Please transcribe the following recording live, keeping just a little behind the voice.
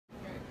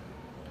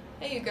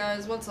Hey you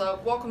guys, what's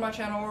up? Welcome to my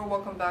channel, or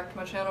welcome back to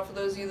my channel. For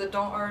those of you that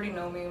don't already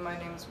know me, my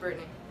name is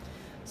Brittany.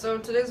 So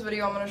today's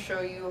video I'm going to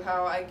show you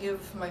how I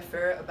give my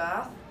ferret a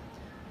bath.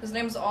 His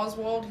name is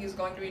Oswald. He's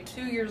going to be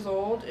 2 years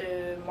old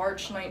in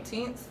March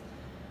 19th.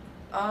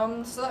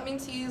 So that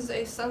means he's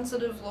a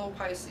sensitive little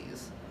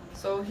Pisces.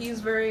 So he's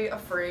very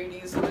afraid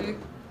easily,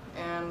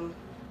 and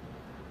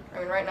I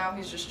mean right now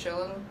he's just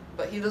chilling,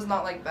 but he does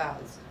not like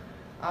baths.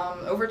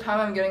 Over time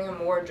I'm getting him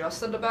more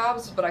adjusted to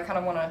baths, but I kind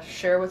of want to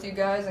share with you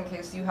guys in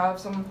case you have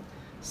some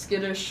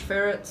skittish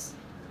ferrets,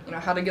 you know,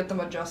 how to get them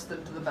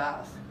adjusted to the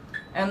bath.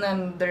 And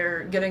then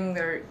they're getting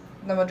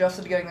them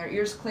adjusted to getting their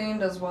ears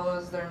cleaned as well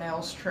as their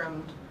nails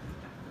trimmed.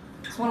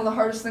 It's one of the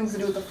hardest things to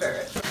do with a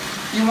ferret.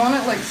 You want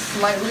it like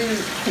slightly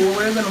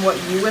cooler than what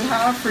you would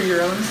have for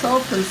your own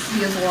self because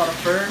he has a lot of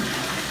fur,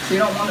 so you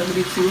don't want it to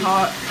be too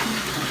hot.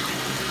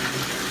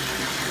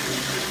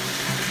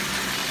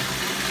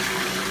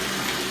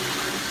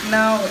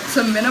 Now,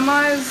 to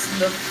minimize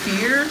the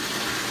fear,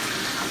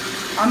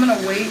 I'm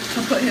gonna wait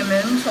to put him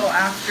in until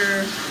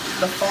after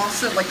the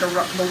faucet, like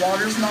the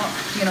water's not,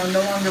 you know,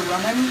 no longer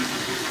running,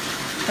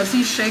 because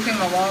he's shaking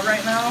a lot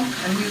right now,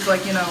 and he's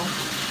like, you know,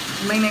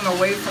 leaning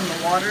away from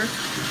the water.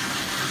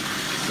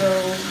 So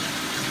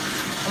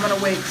I'm gonna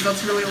wait because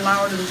that's really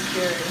loud and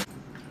scary.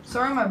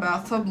 Sorry, my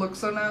bathtub looks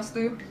so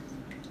nasty.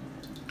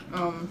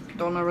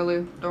 Don't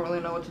really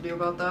know what to do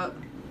about that.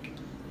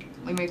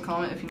 Leave me a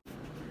comment if you.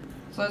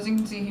 So as you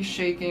can see, he's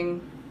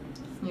shaking.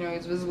 You know,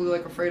 he's visibly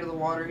like afraid of the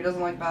water. He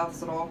doesn't like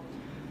baths at all.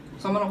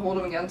 So I'm gonna hold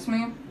him against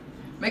me.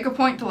 Make a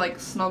point to like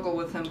snuggle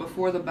with him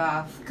before the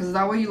bath, because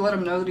that way you let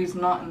him know that he's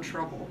not in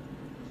trouble.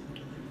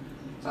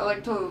 So I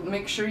like to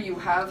make sure you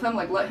have him,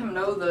 like let him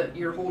know that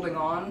you're holding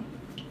on.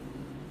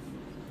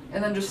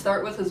 And then just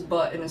start with his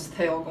butt and his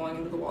tail going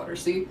into the water.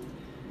 See?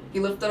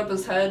 He lifted up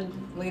his head,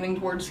 leaning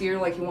towards here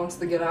like he wants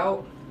to get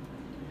out.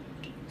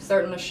 He's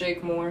starting to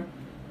shake more.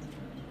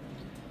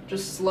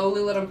 Just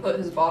slowly let him put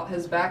his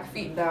back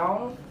feet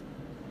down.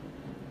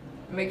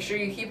 Make sure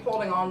you keep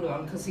holding on to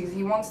him because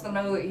he wants to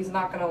know that he's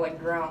not gonna like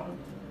drown.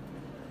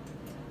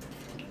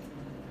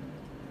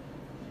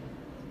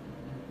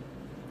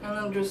 And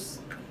then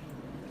just,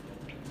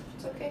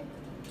 it's okay,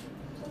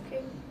 it's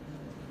okay.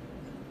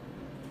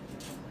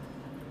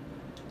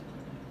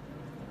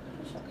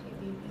 It's okay,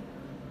 baby.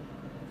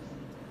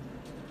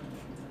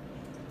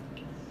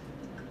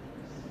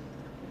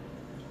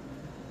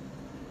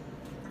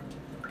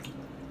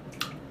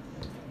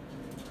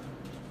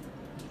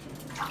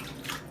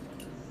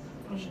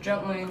 Just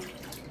gently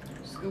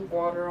scoop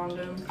water onto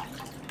him,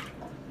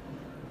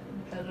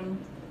 pet him.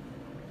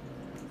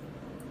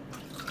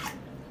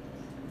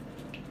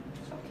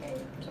 It's okay,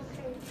 it's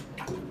okay,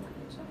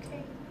 it's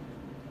okay.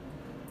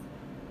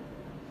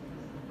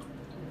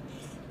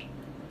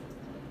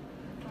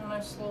 And I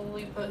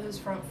slowly put his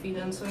front feet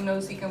in so he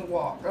knows he can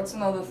walk. That's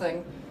another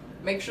thing.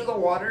 Make sure the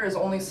water is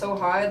only so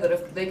high that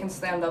if they can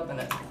stand up in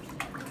it.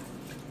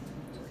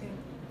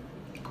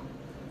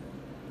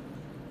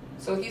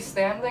 So he's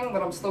standing,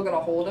 but I'm still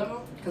gonna hold him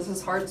because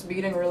his heart's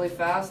beating really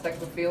fast. I can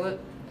feel it.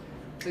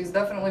 So he's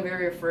definitely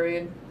very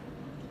afraid. You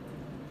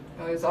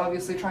know, he's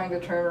obviously trying to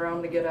turn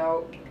around to get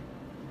out.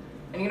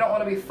 And you don't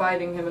want to be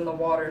fighting him in the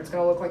water. It's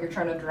gonna look like you're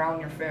trying to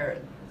drown your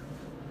ferret.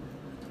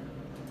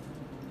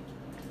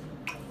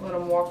 Let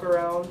him walk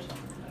around.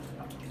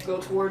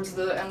 Go towards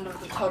the end of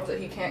the tub that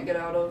he can't get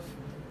out of.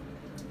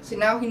 See,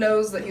 now he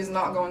knows that he's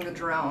not going to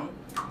drown.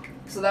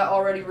 So that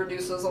already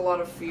reduces a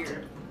lot of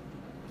fear.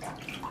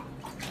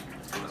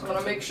 So I'm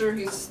going to make sure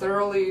he's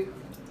thoroughly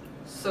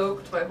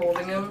soaked by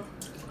holding him,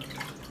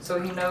 so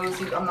he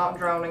knows I'm not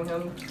drowning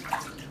him.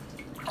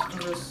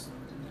 And just,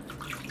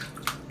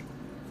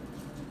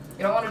 you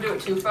don't want to do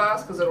it too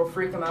fast because it'll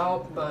freak him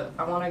out, but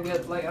I want to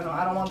get, like, I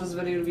don't want this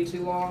video to be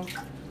too long,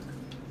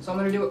 so I'm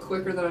going to do it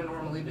quicker than I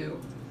normally do.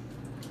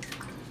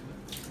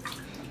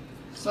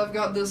 So I've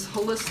got this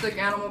Holistic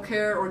Animal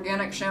Care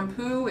Organic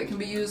Shampoo. It can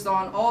be used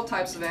on all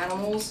types of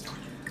animals,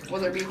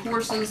 whether it be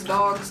horses,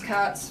 dogs,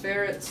 cats,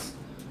 ferrets.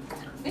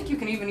 I think you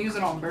can even use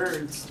it on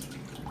birds.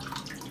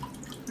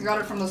 I got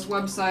it from this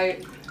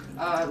website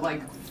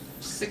like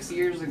 6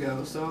 years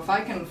ago, so if I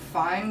can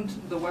find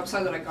the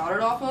website that I got it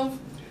off of,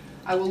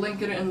 I will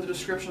link it in the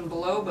description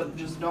below, but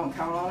just don't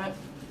count on it.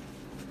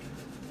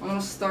 I'm going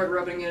to start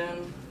rubbing it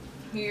in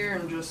here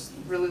and just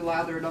really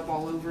lather it up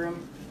all over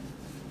him.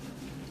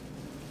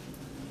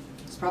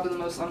 It's probably the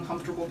most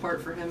uncomfortable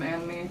part for him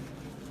and me.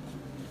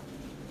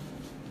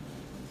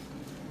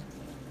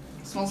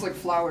 It smells like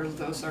flowers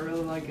though, so I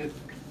really like it.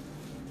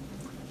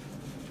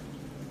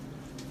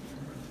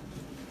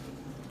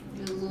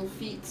 His little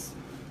feet.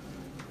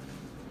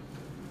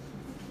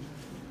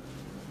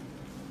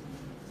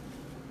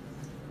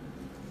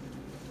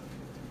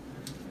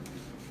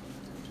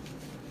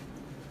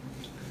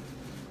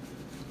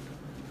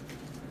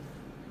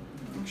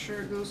 Make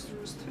sure it goes through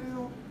his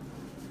tail.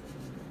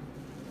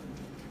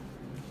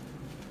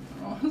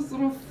 Oh, his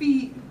little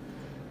feet.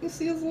 You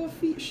see his little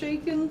feet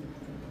shaking?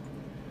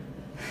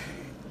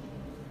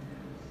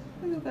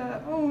 Look at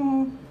that.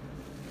 Oh.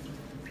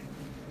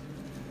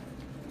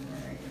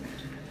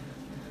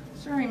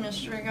 Sorry,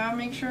 mister, I gotta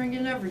make sure I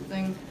get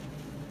everything.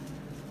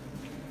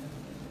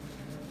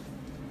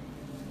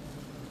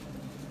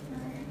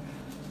 Alright.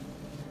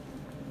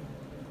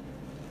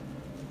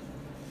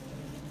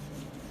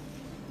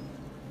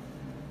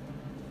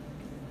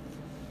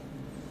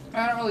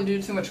 I don't really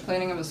do too much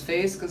cleaning of his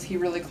face because he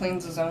really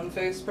cleans his own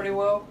face pretty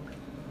well.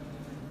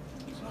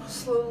 So I'll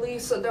slowly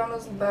set down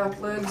his back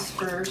legs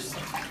first.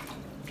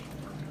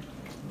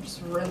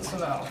 Just rinse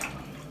him out.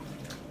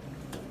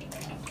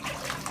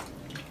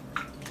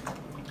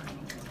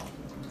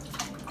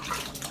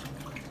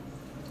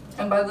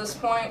 And by this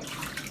point,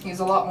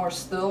 he's a lot more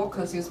still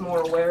because he's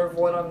more aware of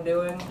what I'm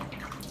doing.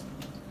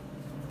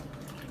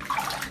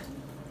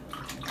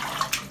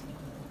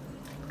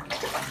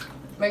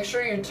 Make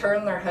sure you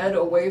turn their head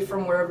away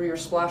from wherever you're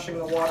splashing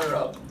the water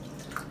up.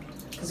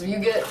 Because if you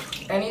get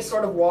any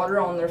sort of water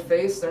on their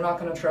face, they're not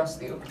going to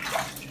trust you.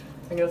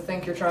 They're going to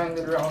think you're trying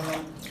to drown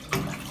them.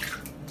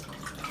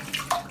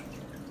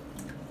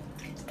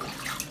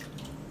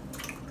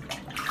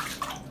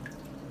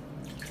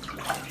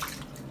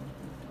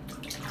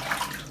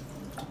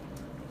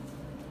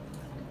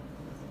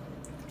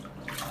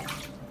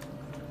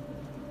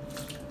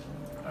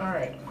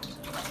 Alright,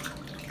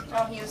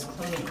 now he is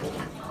clean.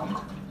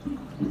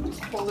 Let's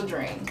pull the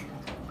drain.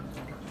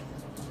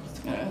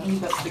 Just gonna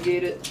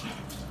investigate it.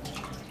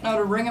 Now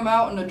to wring him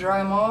out and to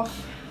dry him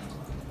off,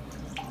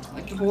 I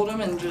like to hold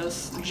him and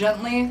just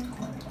gently,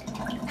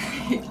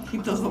 he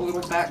does a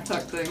little back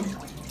tuck thing.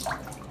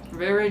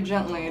 Very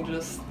gently,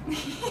 just,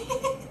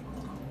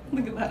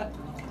 look at that.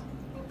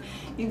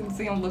 You can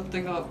see him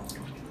lifting up.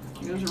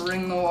 You just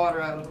wring the water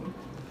out of him.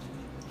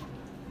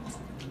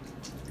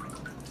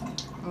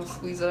 I'll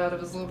squeeze it out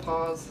of his little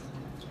paws.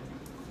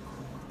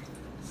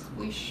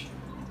 Squish.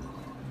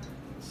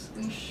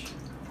 Squish.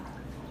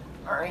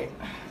 Alright.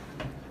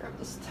 Grab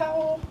this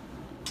towel.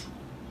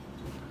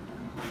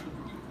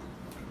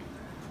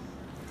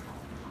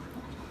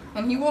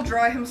 And he will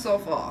dry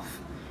himself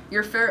off.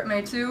 Your ferret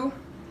may too.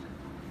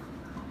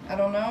 I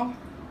don't know.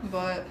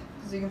 But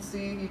as you can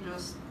see, he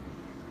just,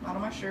 out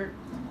of my shirt,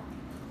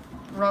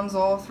 runs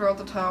all throughout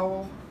the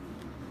towel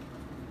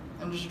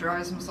and just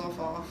dries himself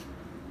off.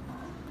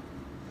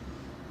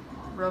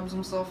 Rubs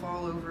himself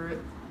all over it.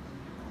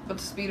 But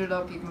to speed it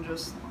up, you can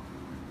just,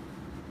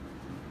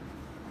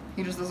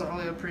 he just doesn't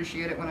really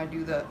appreciate it when I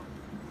do that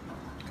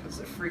because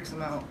it freaks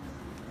him out.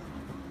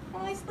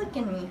 Oh, he's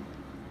licking me.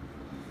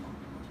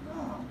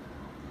 Oh,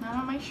 not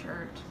on my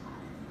shirt.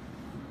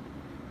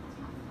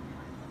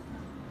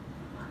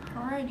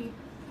 Alrighty,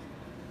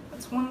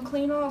 that's one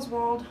clean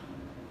Oswald.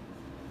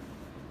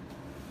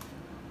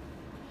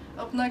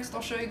 Up next,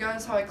 I'll show you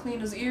guys how I clean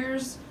his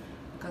ears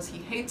because he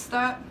hates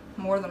that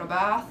more than a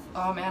bath,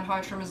 and how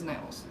I trim his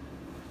nails.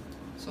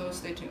 So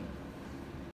stay tuned.